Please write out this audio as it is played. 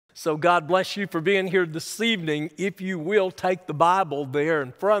So God bless you for being here this evening. If you will, take the Bible there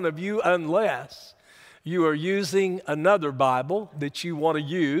in front of you, unless you are using another Bible that you want to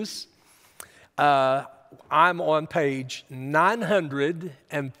use. I'm on page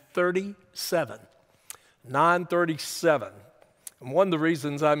 937. 937. And one of the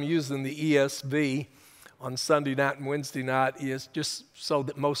reasons I'm using the ESV on Sunday night and Wednesday night is just so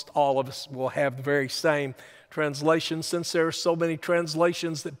that most all of us will have the very same translation, since there are so many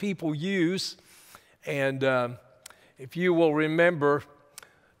translations that people use. And if you will remember,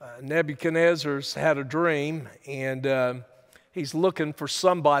 Nebuchadnezzar's had a dream, and he's looking for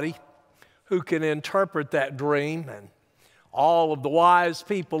somebody who can interpret that dream. And all of the wise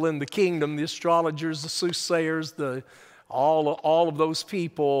people in the kingdom, the astrologers, the soothsayers, all of those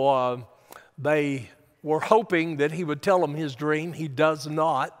people, they were hoping that he would tell them his dream. He does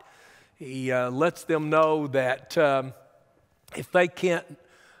not. He lets them know that if they can't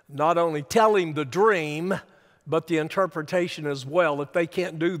not only tell him the dream, but the interpretation as well, if they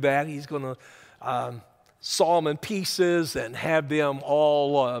can't do that, he's going to saw them in pieces and have them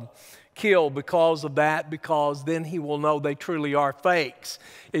all killed because of that, because then he will know they truly are fakes.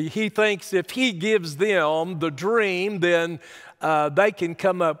 He thinks if he gives them the dream, then they can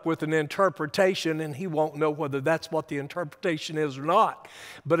come up with an interpretation, and he won't know whether that's what the interpretation is or not.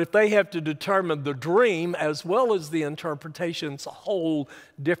 But if they have to determine the dream as well as the interpretation, it's a whole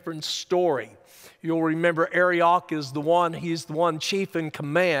different story. You'll remember Arioch is he's the one chief in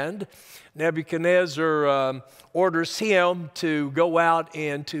command. Nebuchadnezzar orders him to go out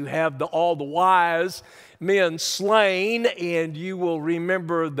and to have all the wise men slain, and you will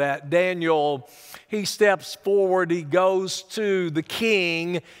remember that Daniel, he steps forward, he goes to the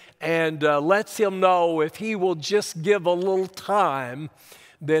king and lets him know if he will just give a little time,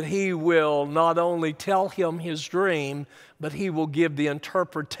 that he will not only tell him his dream, but he will give the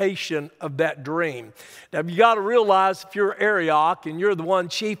interpretation of that dream. Now, you got to realize, if you're Arioch and you're the one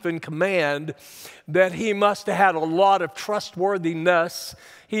chief in command, that he must have had a lot of trustworthiness.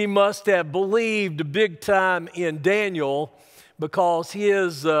 He must have believed big time in Daniel, because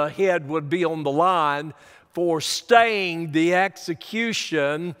his head would be on the line for staying the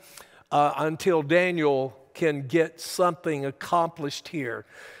execution until Daniel can get something accomplished here.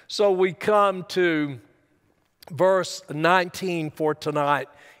 So we come to verse 19 for tonight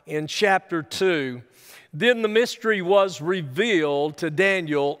in chapter 2. Then the mystery was revealed to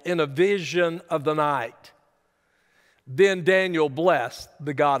Daniel in a vision of the night. Then Daniel blessed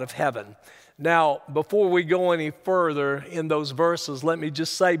the God of heaven. Now, before we go any further in those verses, let me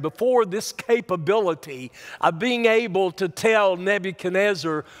just say, before this capability of being able to tell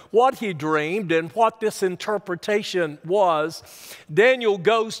Nebuchadnezzar what he dreamed and what this interpretation was, Daniel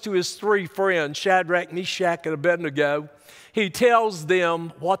goes to his three friends, Shadrach, Meshach, and Abednego. He tells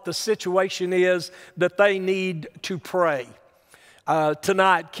them what the situation is, that they need to pray.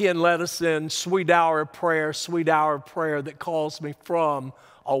 Tonight, Ken led us in sweet hour of prayer that calls me from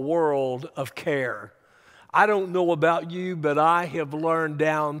a world of care. I don't know about you, but I have learned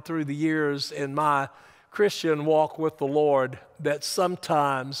down through the years in my Christian walk with the Lord that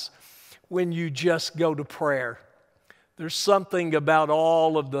sometimes when you just go to prayer, there's something about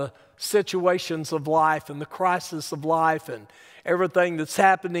all of the situations of life and the crisis of life and everything that's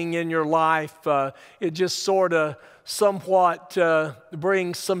happening in your life, it just sort of somewhat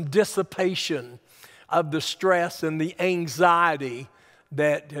brings some dissipation of the stress and the anxiety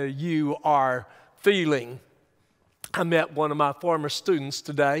that you are feeling. I met one of my former students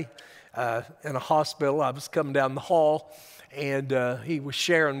today in a hospital. I was coming down the hall, and he was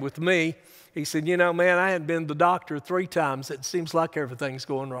sharing with me. He said, you know, man, I hadn't been to the doctor 3 times. It seems like everything's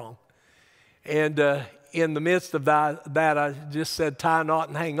going wrong. And in the midst of that, I just said, tie a knot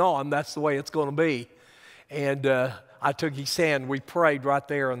and hang on. That's the way it's going to be. And I took his hand. We prayed right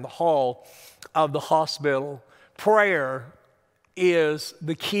there in the hall of the hospital. Prayer is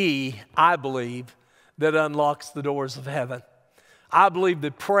the key, I believe, that unlocks the doors of heaven. I believe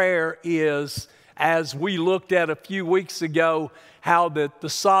that prayer is, as we looked at a few weeks ago, how that the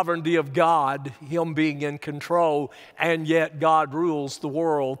sovereignty of God, Him being in control, and yet God rules the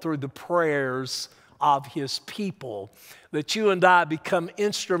world through the prayers of His people, that you and I become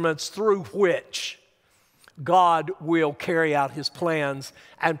instruments through which God will carry out His plans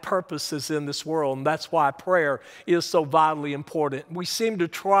and purposes in this world. And that's why prayer is so vitally important. We seem to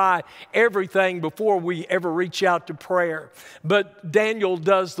try everything before we ever reach out to prayer. But Daniel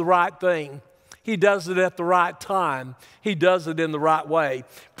does the right thing. He does it at the right time. He does it in the right way.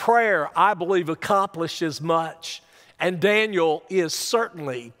 Prayer, I believe, accomplishes much. And Daniel is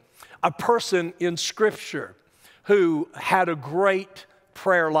certainly a person in Scripture who had a great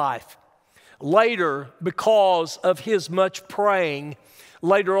prayer life. Later, because of his much praying,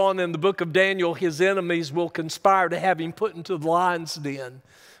 later on in the book of Daniel, his enemies will conspire to have him put into the lion's den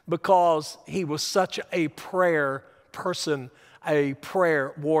because he was such a prayer person, a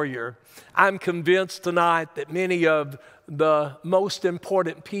prayer warrior. I'm convinced tonight that many of the most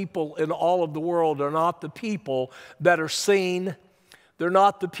important people in all of the world are not the people that are seen. They're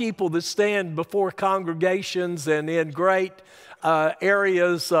not the people that stand before congregations and in great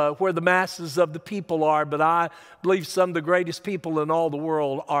areas where the masses of the people are, but I believe some of the greatest people in all the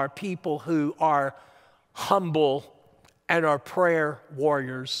world are people who are humble and are prayer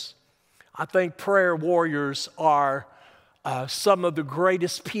warriors. I think prayer warriors are some of the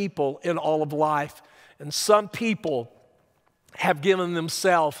greatest people in all of life, and some people have given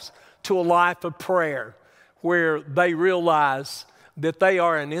themselves to a life of prayer where they realize that they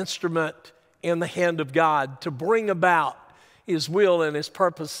are an instrument in the hand of God to bring about His will and His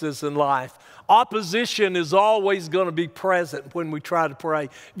purposes in life. Opposition is always going to be present when we try to pray.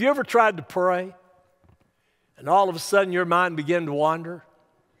 Have you ever tried to pray and all of a sudden your mind began to wander?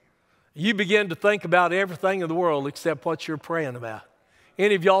 You begin to think about everything in the world except what you're praying about.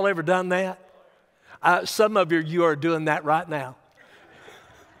 Any of y'all ever done that? Some of you are doing that right now.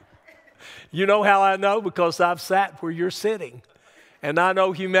 You know how I know? Because I've sat where you're sitting, and I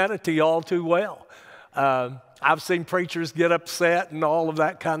know humanity all too well. I've seen preachers get upset and all of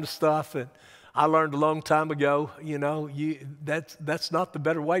that kind of stuff, and I learned a long time ago, that's not the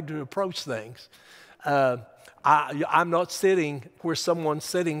better way to approach things. I'm not sitting where someone's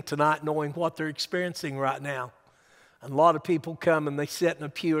sitting tonight knowing what they're experiencing right now. And a lot of people come and they sit in a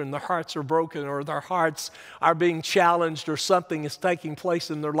pew and their hearts are broken or their hearts are being challenged or something is taking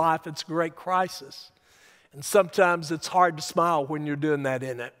place in their life. It's a great crisis. And sometimes it's hard to smile when you're doing that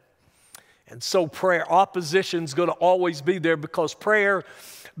in it. And so opposition's going to always be there because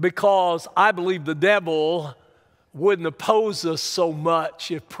I believe the devil wouldn't oppose us so much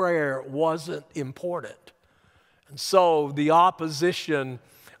if prayer wasn't important. And so the opposition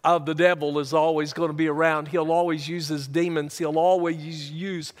of the devil is always going to be around. He'll always use his demons. He'll always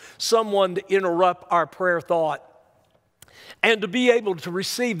use someone to interrupt our prayer thought. And to be able to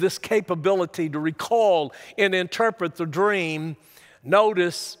receive this capability to recall and interpret the dream,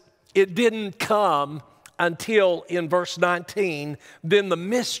 notice it didn't come until in verse 19. Then the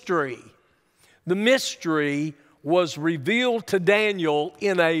mystery was revealed to Daniel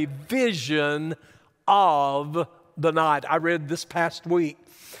in a vision of the night. I read this past week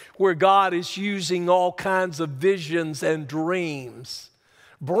where God is using all kinds of visions and dreams,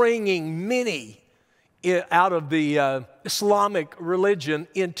 bringing many out of the Islamic religion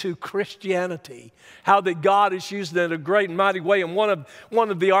into Christianity. How that God is using it in a great and mighty way. And one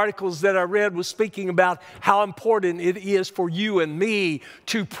of the articles that I read was speaking about how important it is for you and me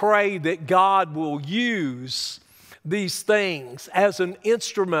to pray that God will use these things as an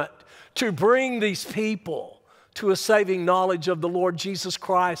instrument to bring these people to a saving knowledge of the Lord Jesus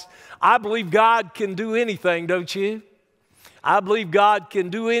Christ. I believe God can do anything, don't you? I believe God can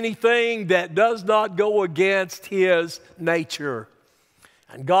do anything that does not go against His nature.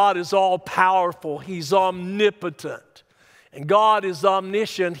 And God is all-powerful. He's omnipotent. And God is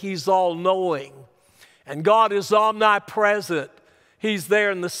omniscient. He's all-knowing. And God is omnipresent. He's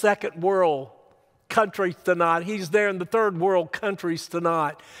there in the second world countries tonight. He's there in the third world countries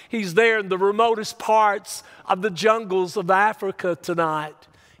tonight. He's there in the remotest parts of the jungles of Africa tonight.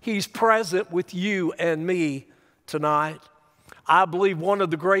 He's present with you and me tonight. I believe one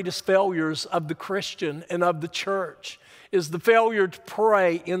of the greatest failures of the Christian and of the church is the failure to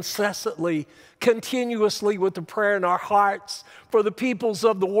pray incessantly, continuously with the prayer in our hearts for the peoples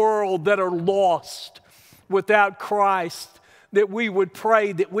of the world that are lost without Christ, that we would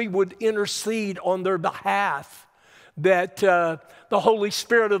pray, that we would intercede on their behalf, that the Holy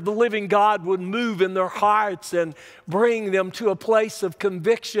Spirit of the living God would move in their hearts and bring them to a place of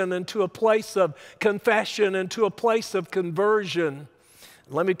conviction and to a place of confession and to a place of conversion.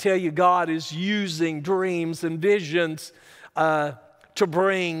 Let me tell you, God is using dreams and visions to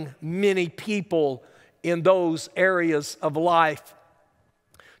bring many people in those areas of life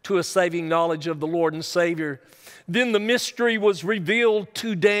to a saving knowledge of the Lord and Savior. Then the mystery was revealed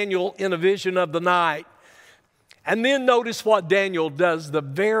to Daniel in a vision of the night. And then notice what Daniel does the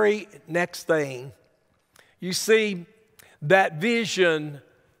very next thing. You see, that vision,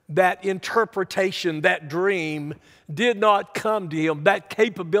 that interpretation, that dream did not come to him. That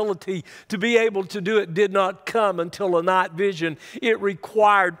capability to be able to do it did not come until a night vision. It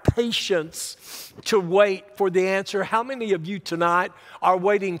required patience to wait for the answer. How many of you tonight are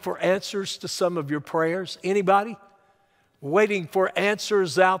waiting for answers to some of your prayers? Anybody? waiting for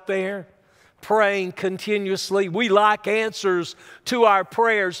answers out there, praying continuously. We like answers to our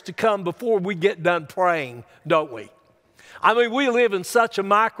prayers to come before we get done praying, don't we? I mean, we live in such a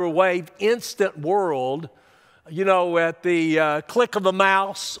microwave, instant world, you know, at the click of a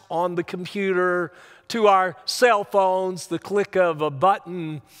mouse on the computer, to our cell phones, the click of a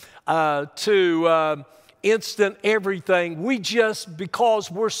button, to instant everything. We just,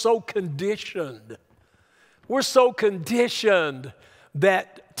 because we're so conditioned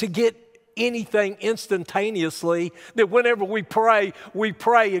that to get anything instantaneously, that whenever we pray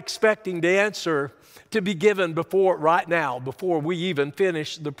expecting the answer to be given right now, before we even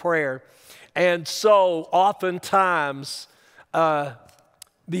finish the prayer. And so oftentimes the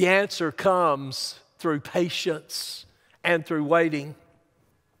answer comes through patience and through waiting.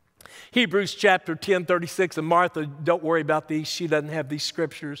 Hebrews chapter 10:36, and Martha, don't worry about these, she doesn't have these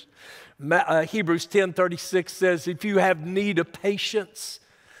scriptures. Hebrews 10:36 says, if you have need of patience,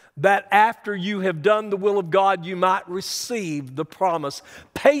 that after you have done the will of God, you might receive the promise.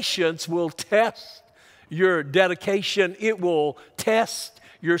 Patience will test your dedication. It will test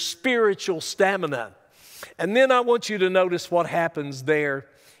your spiritual stamina. And then I want you to notice what happens there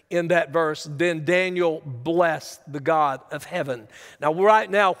in that verse. Then Daniel blessed the God of heaven. Now,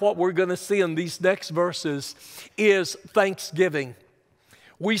 right now, what we're going to see in these next verses is thanksgiving.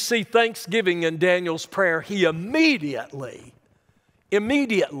 We see thanksgiving in Daniel's prayer. He immediately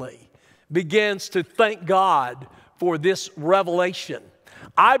begins to thank God for this revelation.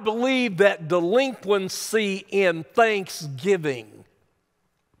 I believe that delinquency in thanksgiving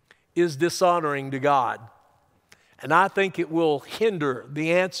is dishonoring to God. And I think it will hinder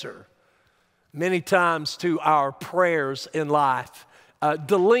the answer many times to our prayers in life.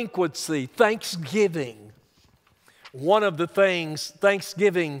 Delinquency, thanksgiving. One of the things,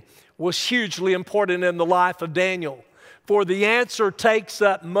 thanksgiving was hugely important in the life of Daniel. For the answer takes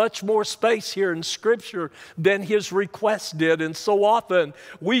up much more space here in Scripture than his request did. And so often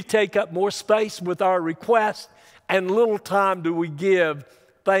we take up more space with our request and little time do we give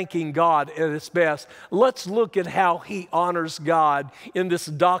thanking God at its best. Let's look at how he honors God in this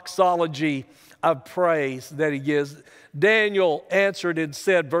doxology of praise that he gives. Daniel answered and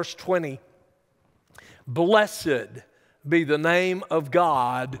said, verse 20, blessed be the name of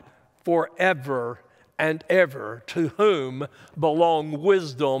God forever and ever, to whom belong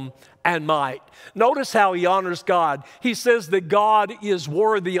wisdom and might. Notice how he honors God. He says that God is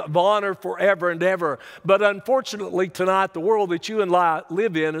worthy of honor forever and ever. But unfortunately tonight, the world that you and I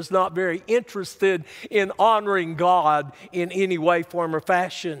live in is not very interested in honoring God in any way, form, or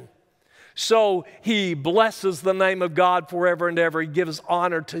fashion. So he blesses the name of God forever and ever. He gives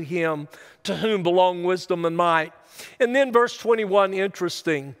honor to him, to whom belong wisdom and might. And then verse 21,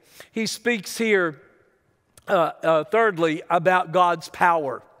 interesting. He speaks here thirdly, about God's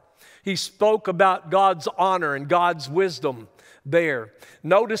power. He spoke about God's honor and God's wisdom there.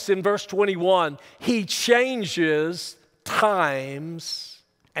 Notice in verse 21, he changes times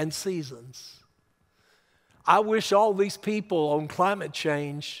and seasons. I wish all these people on climate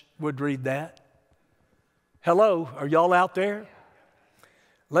change would read that. Hello, are y'all out there?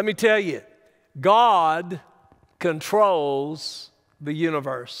 Let me tell you, God controls the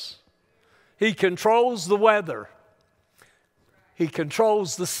universe. He controls the weather. He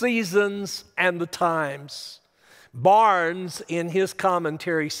controls the seasons and the times. Barnes, in his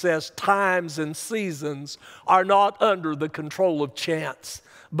commentary, says times and seasons are not under the control of chance,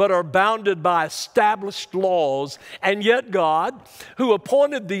 but are bounded by established laws. And yet God, who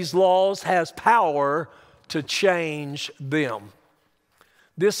appointed these laws, has power to change them.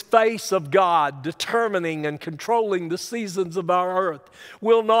 This face of God determining and controlling the seasons of our earth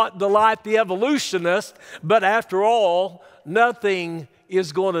will not delight the evolutionist, but after all, nothing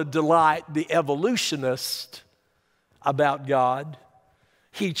is going to delight the evolutionist about God.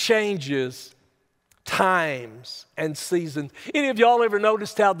 He changes times and seasons. Any of y'all ever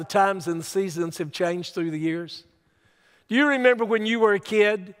noticed how the times and the seasons have changed through the years? Do you remember when you were a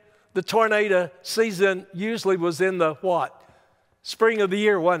kid, the tornado season usually was in the what? Spring of the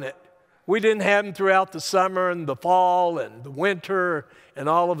year, wasn't it? We didn't have them throughout the summer and the fall and the winter and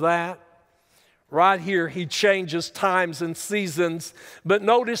all of that. Right here, he changes times and seasons. But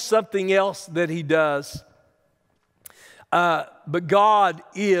notice something else that he does. But God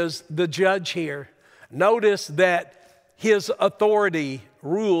is the judge here. Notice that his authority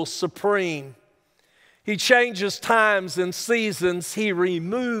rules supreme. He changes times and seasons. He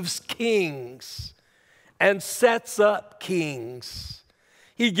removes kings and sets up kings.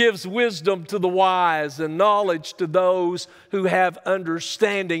 He gives wisdom to the wise and knowledge to those who have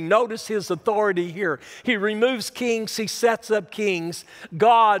understanding. Notice his authority here. He removes kings. He sets up kings.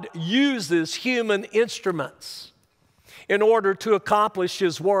 God uses human instruments in order to accomplish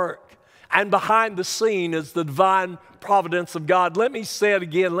his work. And behind the scene is the divine providence of God. Let me say it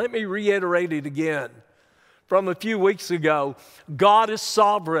again. Let me reiterate it again. From a few weeks ago, God is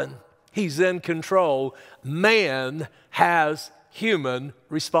sovereign. He's in control. Man has human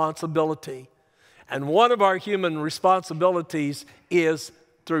responsibility. And one of our human responsibilities is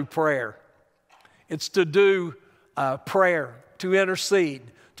through prayer. It's to do prayer, to intercede,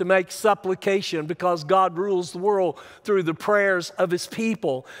 to make supplication, because God rules the world through the prayers of his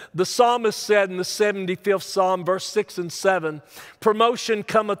people. The psalmist said in the 75th Psalm, verse 6 and 7, "Promotion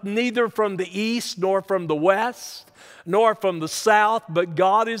cometh neither from the east nor from the west, nor from the south, but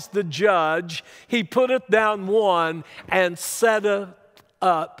God is the judge. He putteth down one and setteth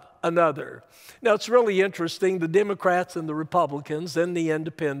up another." Now, it's really interesting. The Democrats and the Republicans and the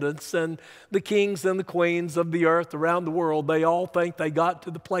independents and the kings and the queens of the earth around the world, they all think they got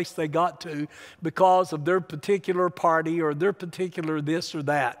to the place they got to because of their particular party or their particular this or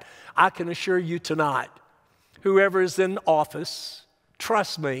that. I can assure you tonight, whoever is in office,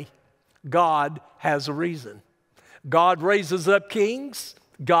 trust me, God has a reason. God raises up kings.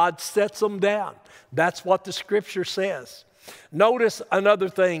 God sets them down. That's what the scripture says. Notice another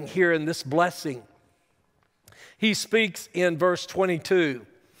thing here in this blessing. He speaks in verse 22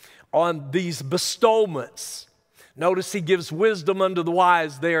 on these bestowments. Notice he gives wisdom unto the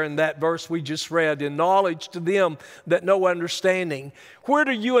wise there in that verse we just read, and knowledge to them that know understanding. Where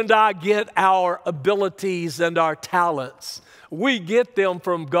do you and I get our abilities and our talents? We get them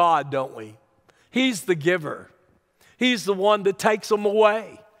from God, don't we? He's the giver. He's the one that takes them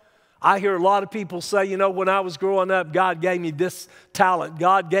away. I hear a lot of people say, you know, when I was growing up, God gave me this talent.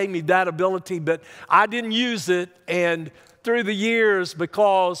 God gave me that ability, but I didn't use it. And through the years,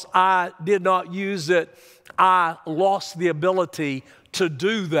 because I did not use it, I lost the ability to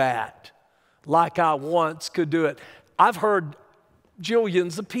do that like I once could do it. I've heard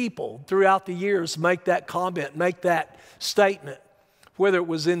jillions of people throughout the years make that comment, make that statement. Whether it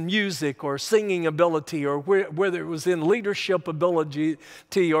was in music or singing ability, or whether it was in leadership ability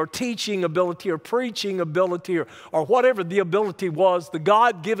or teaching ability or preaching ability, or whatever the ability was, the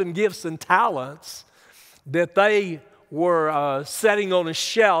God-given gifts and talents that they were setting on a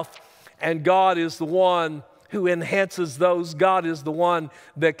shelf, and God is the one who enhances those. God is the one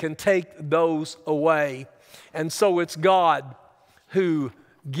that can take those away. And so it's God who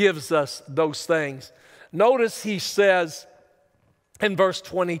gives us those things. Notice he says, in verse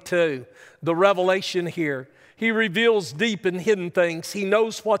 22, the revelation here, he reveals deep and hidden things. He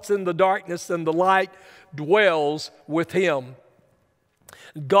knows what's in the darkness, and the light dwells with him.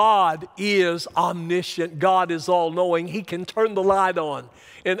 God is omniscient. God is all-knowing. He can turn the light on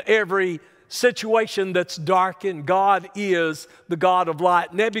in every situation that's darkened. God is the God of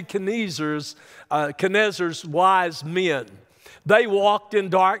light. Nebuchadnezzar's wise men, they walked in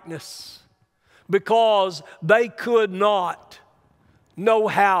darkness because they could not know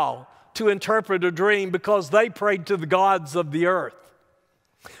how to interpret a dream, because they prayed to the gods of the earth.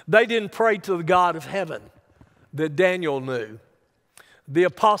 They didn't pray to the God of heaven that Daniel knew. The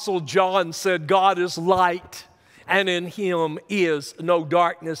Apostle John said, God is light, and in him is no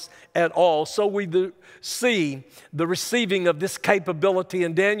darkness at all. So we see the receiving of this capability,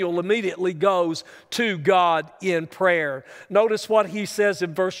 and Daniel immediately goes to God in prayer. Notice what he says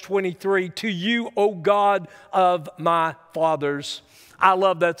in verse 23, "To you, O God of my fathers." I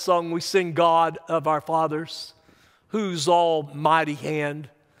love that song we sing, God of our fathers, whose almighty hand.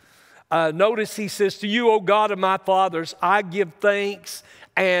 Notice he says, "To you, O God of my fathers, I give thanks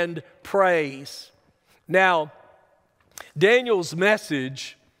and praise." Now, Daniel's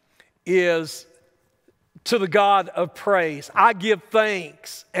message is to the God of praise. I give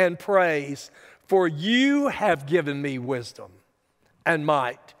thanks and praise, for you have given me wisdom and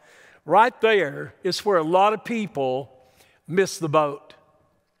might. Right there is where a lot of people miss the boat.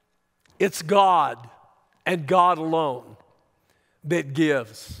 It's God and God alone that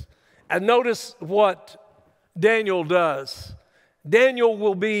gives. And notice what Daniel does. Daniel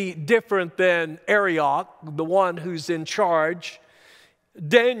will be different than Arioch, the one who's in charge.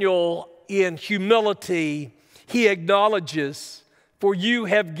 Daniel, in humility, he acknowledges, "For you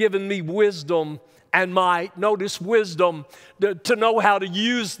have given me wisdom and might." Notice wisdom, to know how to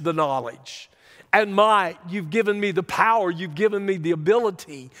use the knowledge. And might, you've given me the power, you've given me the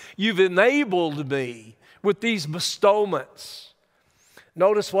ability, you've enabled me with these bestowments.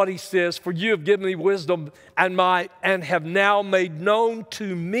 Notice what he says, for you have given me wisdom and might and have now made known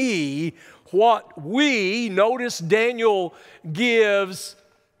to me what we, notice Daniel gives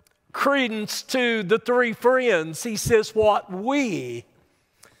credence to the three friends. He says, what we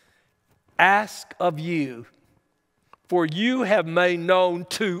ask of you, for you have made known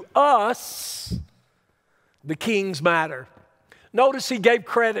to us the king's matter. Notice he gave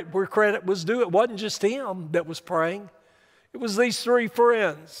credit where credit was due. It wasn't just him that was praying. It was these three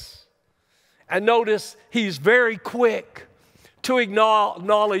friends. And notice he's very quick to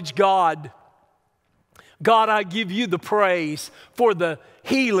acknowledge God. God, I give you the praise for the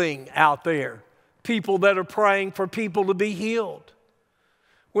healing out there. People that are praying for people to be healed.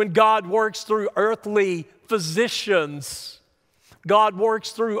 When God works through earthly physicians, God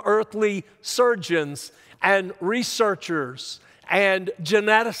works through earthly surgeons and researchers and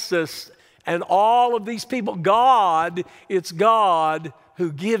geneticists and all of these people. It's God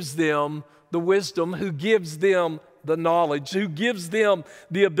who gives them the wisdom, who gives them the knowledge, who gives them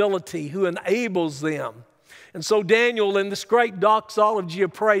the ability, who enables them. And so Daniel, in this great doxology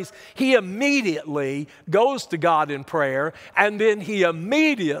of praise, he immediately goes to God in prayer, and then he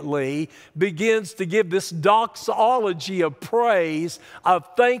immediately begins to give this doxology of praise, of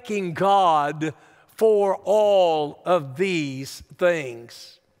thanking God for all of these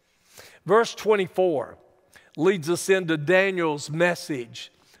things. Verse 24 leads us into Daniel's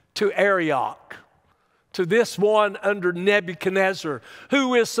message to Arioch, to this one under Nebuchadnezzar,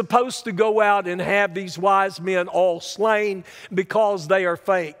 who is supposed to go out and have these wise men all slain because they are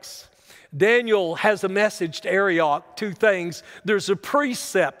fakes. Daniel has a message to Arioch, two things. There's a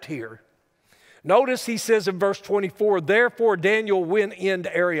precept here. Notice he says in verse 24, therefore Daniel went in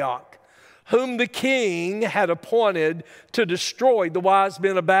to Arioch, whom the king had appointed to destroy the wise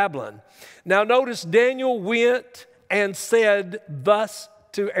men of Babylon. Now notice Daniel went and said thus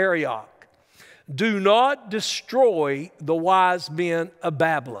to Arioch, do not destroy the wise men of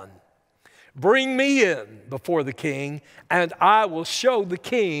Babylon. Bring me in before the king, and I will show the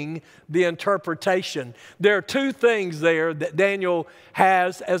king the interpretation. There are two things there that Daniel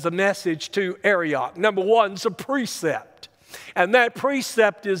has as a message to Arioch. Number one is a precept. And that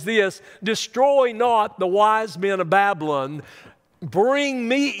precept is this: destroy not the wise men of Babylon. Bring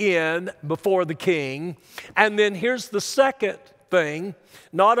me in before the king. And then here's the second thing.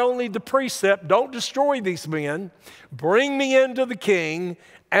 Not only the precept, don't destroy these men. Bring me into the king.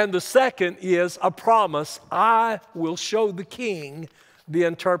 And the second is a promise. I will show the king the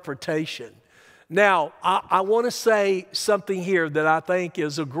interpretation. Now, I want to say something here that I think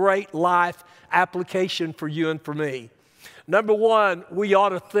is a great life application for you and for me. Number one, we ought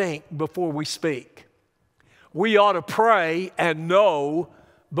to think before we speak. We ought to pray and know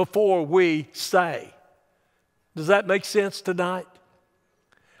before we say. Does that make sense tonight?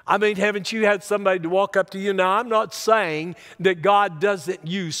 I mean, haven't you had somebody to walk up to you? Now, I'm not saying that God doesn't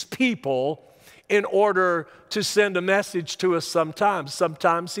use people in order to send a message to us sometimes.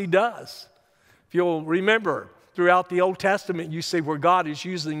 Sometimes He does. If you'll remember, throughout the Old Testament, you see where God is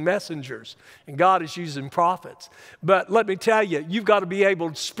using messengers and God is using prophets. But let me tell you, you've got to be able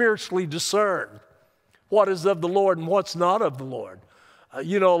to spiritually discern what is of the Lord and what's not of the Lord. A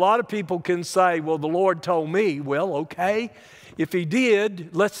lot of people can say, well, the Lord told me. Well, okay. If He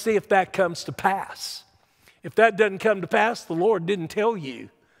did, let's see if that comes to pass. If that doesn't come to pass, the Lord didn't tell you.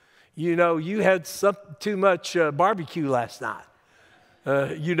 You had too much barbecue last night.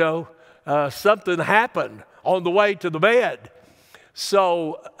 Something happened on the way to the bed.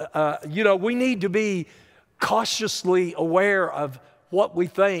 So, we need to be cautiously aware of what we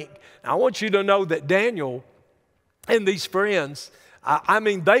think. Now, I want you to know that Daniel and these friends,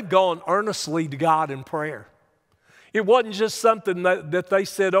 they've gone earnestly to God in prayer. It wasn't just something that they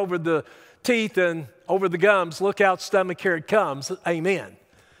said over the teeth and over the gums, look out, stomach, here it comes, amen.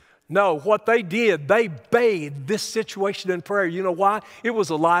 No, what they did, they bathed this situation in prayer. You know why? It was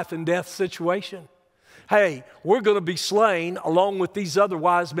a life and death situation. Hey, we're going to be slain along with these other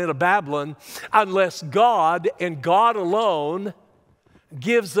wise men of Babylon unless God and God alone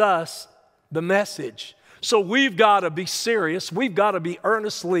gives us the message. So we've got to be serious. We've got to be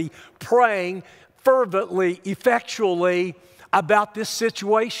earnestly praying, fervently, effectually about this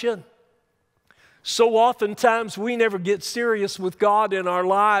situation. So oftentimes we never get serious with God in our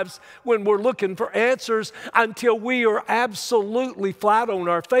lives when we're looking for answers until we are absolutely flat on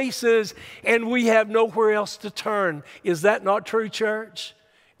our faces and we have nowhere else to turn. Is that not true, church?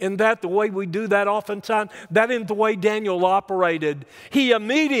 Isn't that the way we do that oftentimes? That isn't the way Daniel operated. He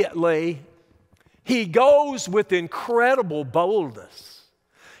goes with incredible boldness.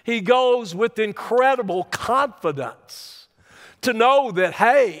 He goes with incredible confidence to know that,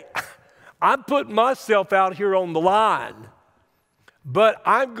 hey, I'm putting myself out here on the line, but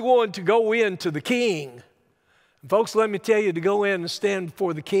I'm going to go into the king. And folks, let me tell you, to go in and stand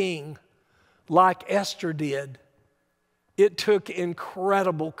before the king like Esther did, it took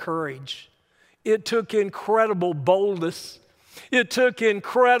incredible courage. It took incredible boldness. It took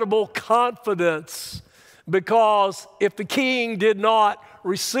incredible confidence, because if the king did not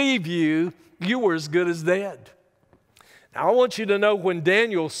receive you, you were as good as dead. Now, I want you to know when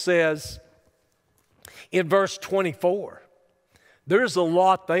Daniel says in verse 24, there's a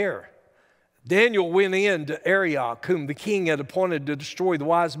lot there. Daniel went in to Arioch, whom the king had appointed to destroy the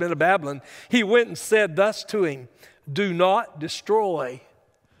wise men of Babylon. He went and said thus to him, do not destroy.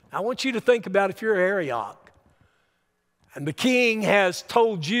 I want you to think about if you're Arioch, and the king has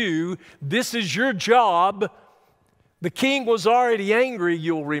told you this is your job. The king was already angry,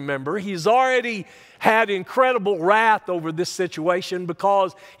 you'll remember. He's already had incredible wrath over this situation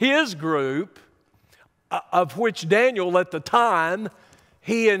because his group, of which Daniel at the time,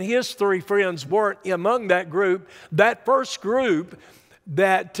 he and his three friends weren't among that group. That first group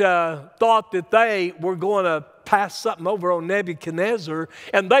that thought that they were going to pass something over on Nebuchadnezzar,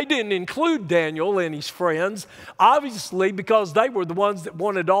 and they didn't include Daniel and his friends, obviously because they were the ones that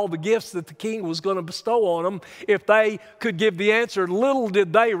wanted all the gifts that the king was going to bestow on them if they could give the answer. Little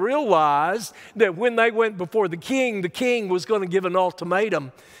did they realize that when they went before the king was going to give an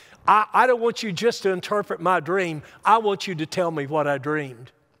ultimatum. I don't want you just to interpret my dream. I want you to tell me what I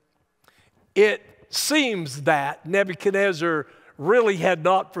dreamed. It seems that Nebuchadnezzar really had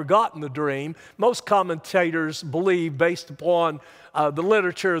not forgotten the dream. Most commentators believe, based upon the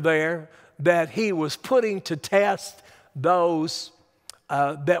literature there, that he was putting to test those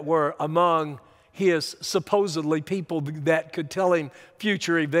that were among his supposedly people that could tell him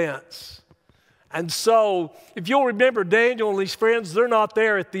future events. And so, if you'll remember, Daniel and his friends, they're not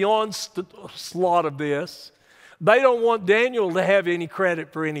there at the onslaught of this. They don't want Daniel to have any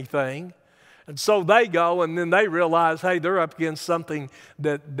credit for anything. And so they go, and then they realize, hey, they're up against something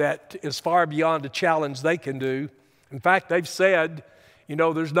that is far beyond a challenge they can do. In fact, they've said, you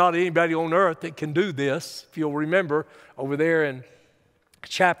know, there's not anybody on earth that can do this, if you'll remember, over there in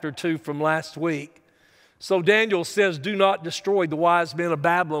chapter 2 from last week. So Daniel says, do not destroy the wise men of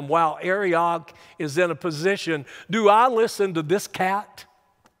Babylon, while Arioch is in a position. Do I listen to this cat?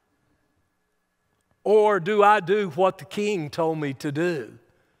 Or do I do what the king told me to do?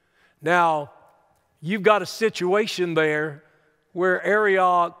 Now, you've got a situation there where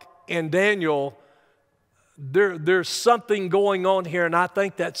Arioch and Daniel, there's something going on here, and I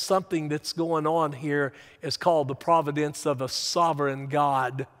think that something that's going on here is called the providence of a sovereign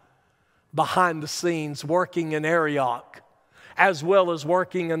God behind the scenes working in Arioch, as well as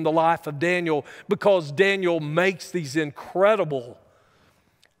working in the life of Daniel, because Daniel makes these incredible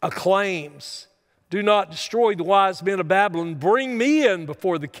claims. Do not destroy the wise men of Babylon. Bring me in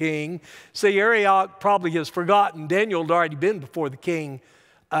before the king. See, Arioch probably has forgotten Daniel had already been before the king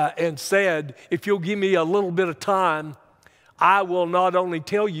and said, if you'll give me a little bit of time, I will not only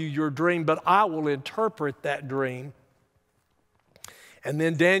tell you your dream, but I will interpret that dream. And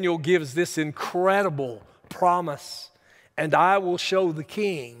then Daniel gives this incredible promise, and I will show the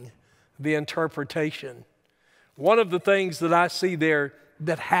king the interpretation. One of the things that I see there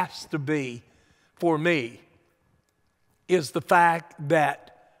that has to be for me is the fact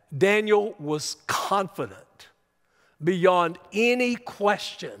that Daniel was confident beyond any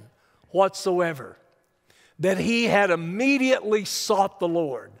question whatsoever that he had immediately sought the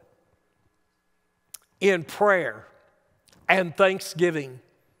Lord in prayer and thanksgiving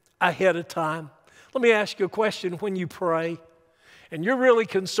ahead of time. Let me ask you a question. When you pray and you're really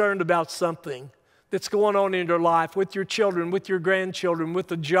concerned about something that's going on in your life, with your children, with your grandchildren, with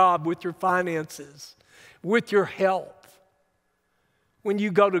the job, with your finances, with your health, when you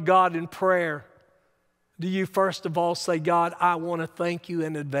go to God in prayer, do you first of all say, God, I want to thank you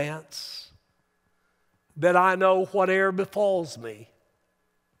in advance that I know whatever befalls me,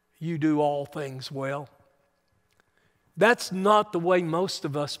 you do all things well? That's not the way most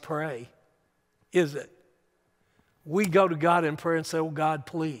of us pray, is it? We go to God in prayer and say, oh God,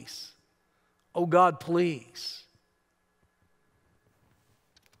 please. Oh God, please.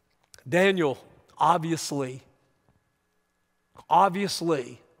 Daniel obviously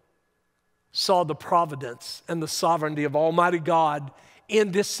saw the providence and the sovereignty of Almighty God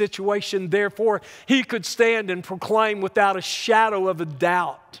in this situation. Therefore, he could stand and proclaim without a shadow of a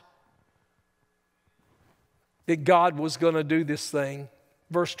doubt that God was going to do this thing.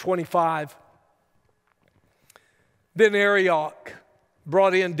 Verse 25. Then Arioch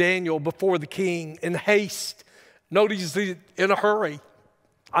brought in Daniel before the king in haste, Notice he's in a hurry.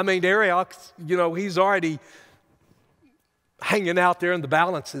 I mean, Arioch's, he's already hanging out there in the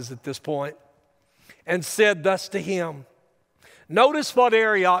balances at this point, and said thus to him. Notice what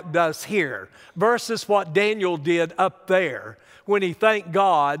Arioch does here versus what Daniel did up there when he thanked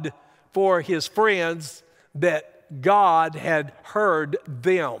God for his friends that God had heard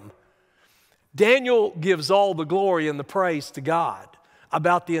them. Daniel gives all the glory and the praise to God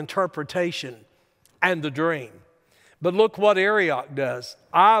about the interpretation and the dream. But look what Arioch does.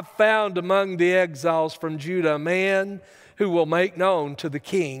 I've found among the exiles from Judah a man who will make known to the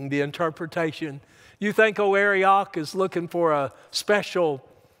king the interpretation. You think Arioch is looking for a special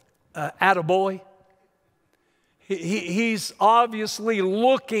attaboy? He's obviously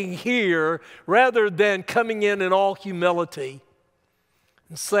looking here rather than coming in all humility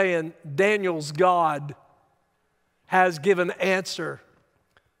and saying, Daniel's God has given answer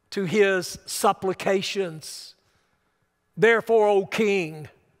to his supplications. Therefore, O king,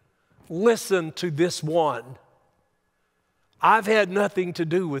 listen to this one. I've had nothing to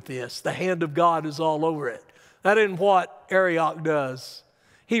do with this. The hand of God is all over it. That isn't what Arioch does.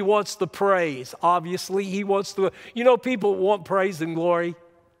 He wants the praise. Obviously, he wants the... people want praise and glory.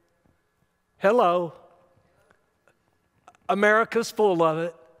 Hello. America's full of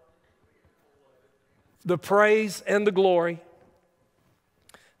it. The praise and the glory.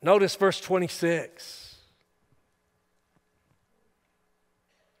 Notice verse 26.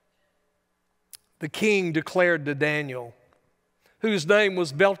 The king declared to Daniel, whose name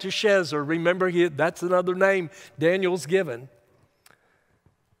was Belteshazzar. Remember, that's another name Daniel's given.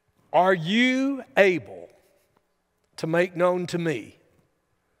 Are you able to make known to me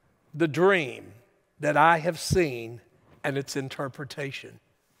the dream that I have seen and its interpretation?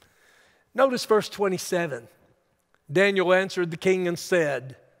 Notice verse 27. Daniel answered the king and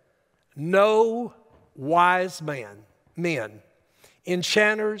said, no wise men,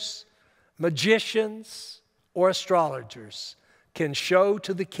 enchanters, magicians, or astrologers can show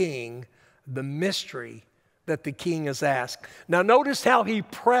to the king the mystery that the king has asked. Now notice how he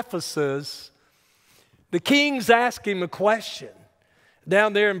prefaces. The king's asking him a question.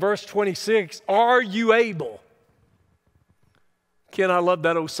 Down there in verse 26, are you able? Ken, I love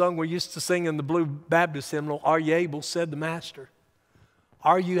that old song we used to sing in the Blue Baptist hymnal. Are you able, said the master.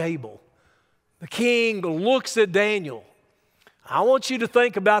 Are you able? The king looks at Daniel. I want you to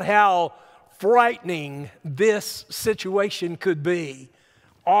think about how frightening this situation could be.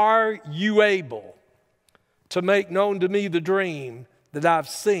 Are you able to make known to me the dream that I've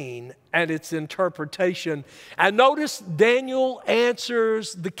seen and its interpretation? And notice Daniel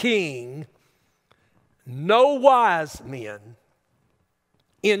answers the king, no wise men,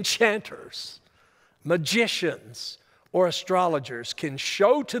 enchanters, magicians, or astrologers can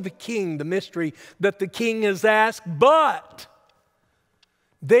show to the king the mystery that the king has asked, but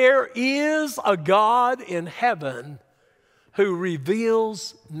there is a God in heaven who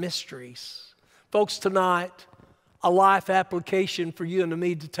reveals mysteries. Folks, tonight, a life application for you and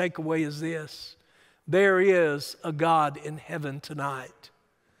me to take away is this. There is a God in heaven tonight.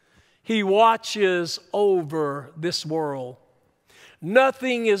 He watches over this world.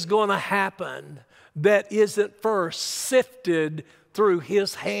 Nothing is going to happen that isn't first sifted through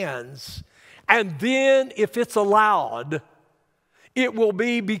His hands. And then, if it's allowed, it will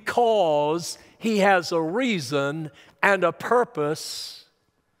be because He has a reason and a purpose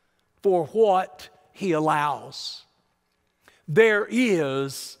for what He allows. There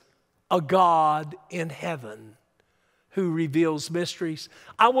is a God in heaven who reveals mysteries.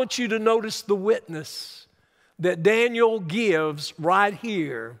 I want you to notice the witness that Daniel gives right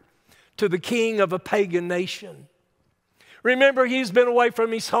here to the king of a pagan nation. Remember, he's been away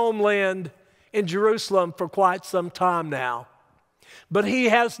from his homeland in Jerusalem for quite some time now. But he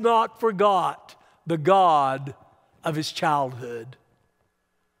has not forgot the God of his childhood.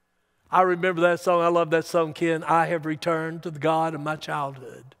 I remember that song. I love that song, Ken. I have returned to the God of my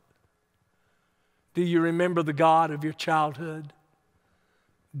childhood. Do you remember the God of your childhood?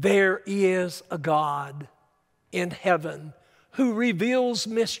 There is a God in heaven who reveals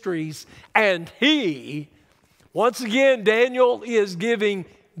mysteries, and He, once again, Daniel is giving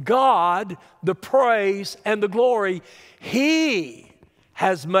God the praise and the glory. He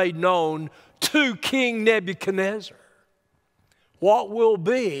has made known to King Nebuchadnezzar what will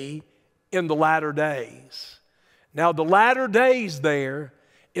be in the latter days. Now, the latter days there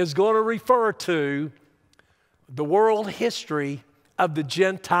is going to refer to the world history of the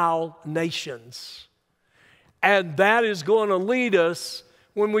Gentile nations. And that is going to lead us,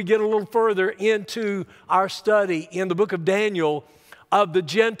 when we get a little further into our study in the book of Daniel, of the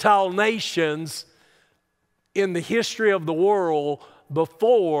Gentile nations in the history of the world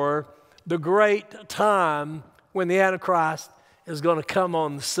before the great time when the Antichrist is going to come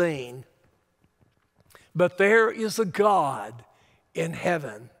on the scene. But there is a God in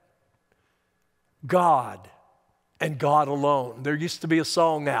heaven. God and God alone. There used to be a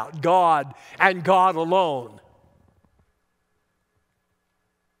song out, God and God alone,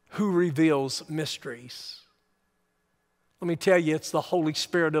 who reveals mysteries. Let me tell you, it's the Holy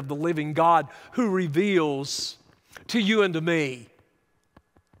Spirit of the living God who reveals to you and to me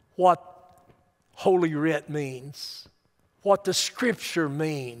what Holy Writ means, what the Scripture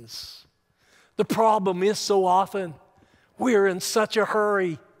means. The problem is so often we're in such a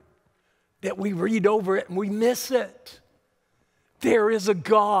hurry that we read over it and we miss it. There is a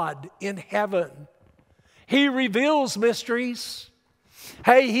God in heaven. He reveals mysteries.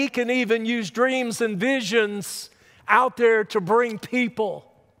 Hey, He can even use dreams and visions out there to bring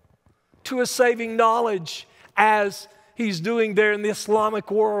people to a saving knowledge, as He's doing there in the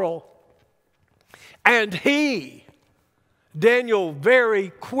Islamic world. And Daniel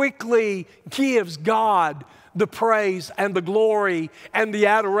very quickly gives God the praise and the glory and the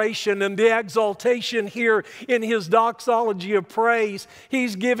adoration and the exaltation here in his doxology of praise.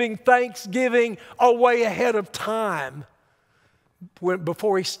 He's giving thanksgiving away ahead of time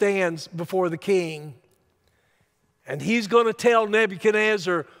before he stands before the king. And he's going to tell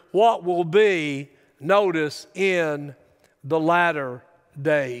Nebuchadnezzar what will be, notice, in the latter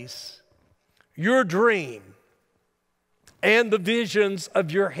days. Your dream and the visions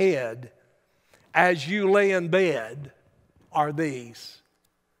of your head as you lay in bed are these.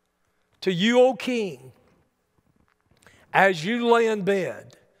 To you, O king, as you lay in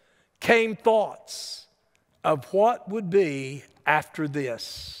bed, came thoughts of what would be after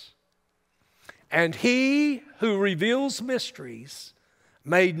this. And He who reveals mysteries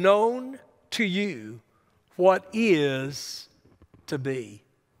made known to you what is to be.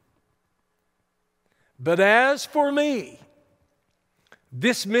 But as for me,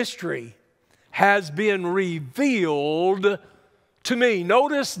 this mystery has been revealed to me.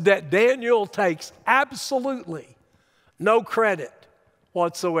 Notice that Daniel takes absolutely no credit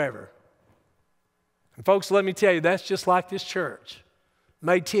whatsoever. And folks, let me tell you, that's just like this church.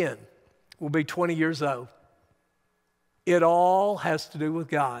 May 10 will be 20 years old. It all has to do with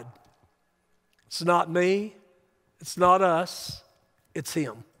God. It's not me. It's not us. It's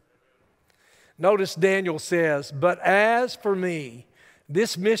Him. Notice Daniel says, but as for me,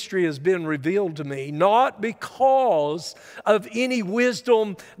 this mystery has been revealed to me, not because of any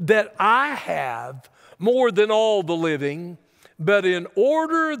wisdom that I have more than all the living, but in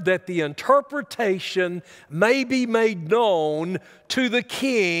order that the interpretation may be made known to the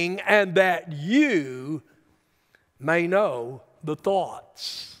king, and that you may know the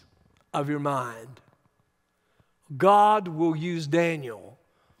thoughts of your mind. God will use Daniel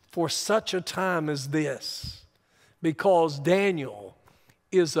for such a time as this, because Daniel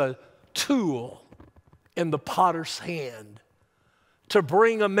is a tool in the potter's hand to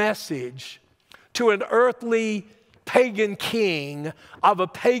bring a message to an earthly pagan king of a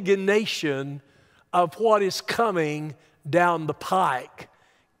pagan nation of what is coming down the pike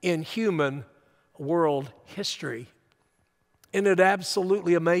in human world history. Isn't it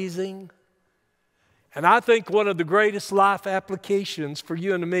absolutely amazing? And I think one of the greatest life applications for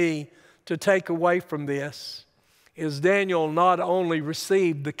you and me to take away from this is Daniel not only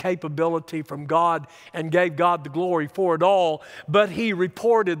received the capability from God and gave God the glory for it all, but he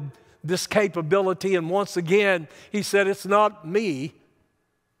reported this capability, and once again he said, it's not me.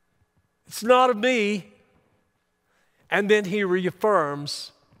 It's not of me. And then he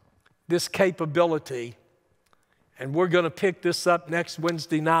reaffirms this capability. And we're going to pick this up next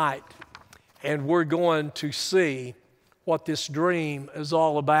Wednesday night, and we're going to see what this dream is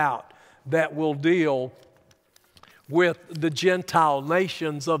all about that will deal with the Gentile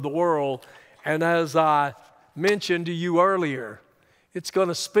nations of the world. And as I mentioned to you earlier, it's going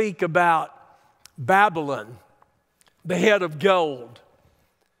to speak about Babylon, the head of gold,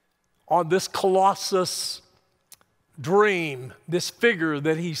 on this Colossus dream, this figure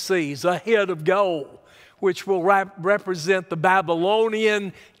that he sees, a head of gold, which will represent the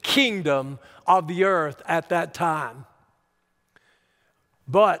Babylonian kingdom of the earth at that time.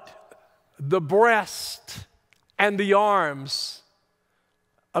 But the breast and the arms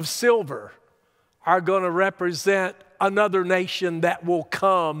of silver are going to represent another nation that will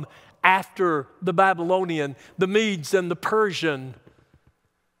come after the Babylonian, the Medes and the Persian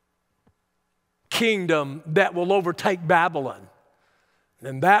kingdom that will overtake Babylon.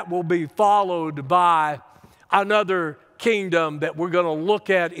 And that will be followed by another kingdom that we're going to look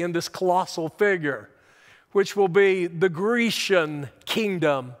at in this colossal figure, which will be the Grecian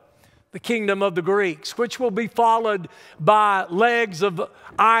kingdom, the kingdom of the Greeks, which will be followed by legs of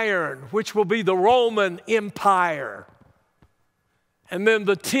iron, which will be the Roman Empire. And then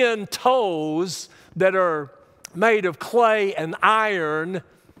the 10 toes that are made of clay and iron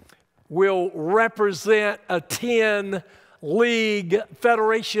will represent a 10-league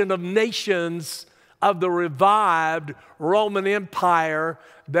federation of nations of the revived Roman Empire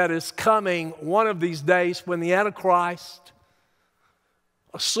that is coming one of these days when the Antichrist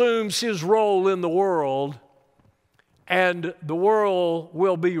assumes his role in the world, and the world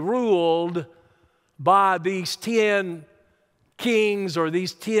will be ruled by these 10 kings or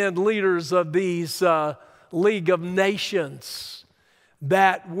these 10 leaders of these League of Nations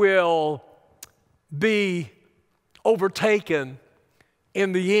that will be overtaken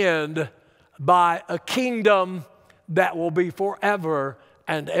in the end by a kingdom that will be forever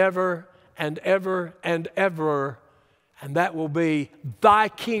and ever and ever and ever, and that will be thy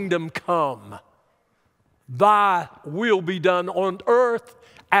kingdom come. Thy will be done on earth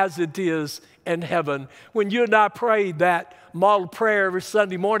as it is in heaven. When you and I pray that model prayer every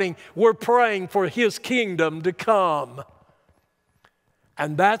Sunday morning, we're praying for his kingdom to come.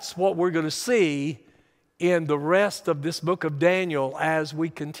 And that's what we're going to see in the rest of this book of Daniel as we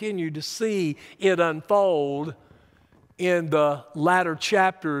continue to see it unfold in the latter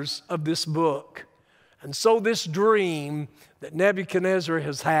chapters of this book. And so this dream that Nebuchadnezzar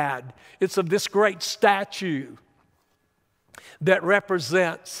has had, it's of this great statue that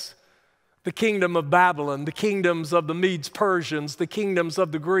represents the kingdom of Babylon, the kingdoms of the Medes, Persians, the kingdoms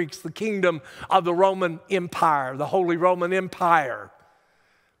of the Greeks, the kingdom of the Roman Empire, the Holy Roman Empire.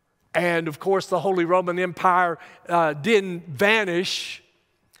 And of course, the Holy Roman Empire didn't vanish,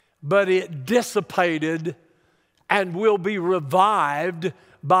 but it dissipated and will be revived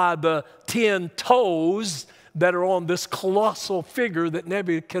by the 10 toes that are on this colossal figure that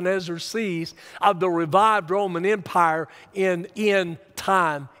Nebuchadnezzar sees of the revived Roman Empire in end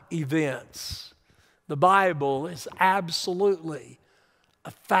time events. The Bible is absolutely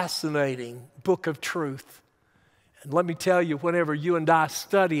a fascinating book of truth. And let me tell you, whenever you and I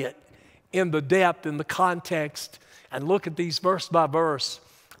study it in the depth, in the context, and look at these verse by verse,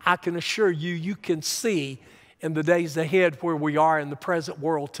 I can assure you, you can see in the days ahead where we are in the present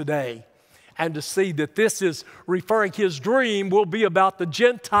world today. And to see that this is referring, his dream will be about the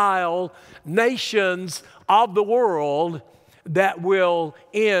Gentile nations of the world that will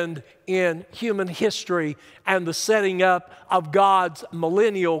end in human history and the setting up of God's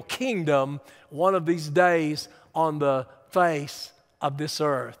millennial kingdom one of these days on the face of this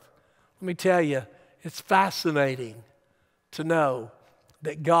earth. Let me tell you, it's fascinating to know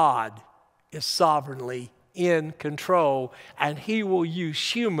that God is sovereignly in control, and he will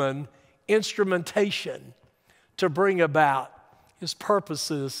use human instrumentation to bring about his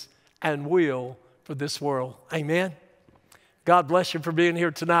purposes and will for this world. Amen. God bless you for being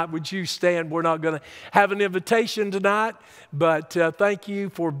here tonight. Would you stand? We're not going to have an invitation tonight, but thank you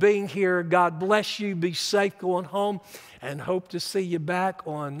for being here. God bless you. Be safe going home, and hope to see you back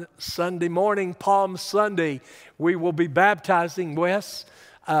on Sunday morning, Palm Sunday. We will be baptizing Wes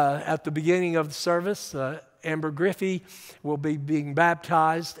at the beginning of the service. Amber Griffey will be being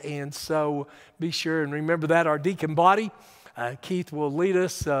baptized, and so be sure and remember that. Our deacon body, Keith will lead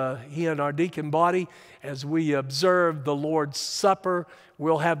us, he and our deacon body, as we observe the Lord's Supper.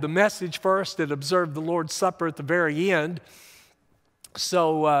 We'll have the message first and observe the Lord's Supper at the very end.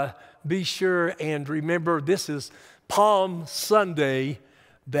 So be sure and remember, this is Palm Sunday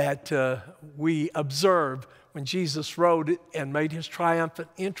that we observe when Jesus rode and made his triumphant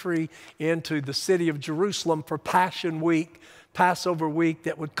entry into the city of Jerusalem for Passion Week, Passover week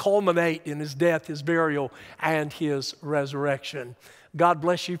that would culminate in his death, his burial, and his resurrection. God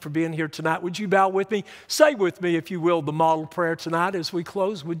bless you for being here tonight. Would you bow with me? Say with me, if you will, the model prayer tonight as we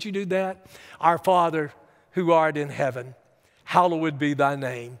close. Would you do that? Our Father, who art in heaven, hallowed be thy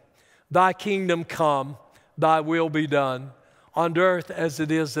name. Thy kingdom come, thy will be done, on earth as it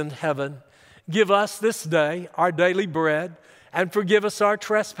is in heaven. Give us this day our daily bread, and forgive us our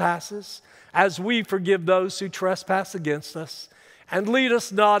trespasses, as we forgive those who trespass against us. And lead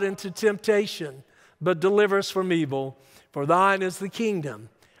us not into temptation, but deliver us from evil. For thine is the kingdom,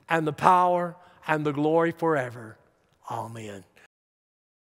 and the power, and the glory forever. Amen.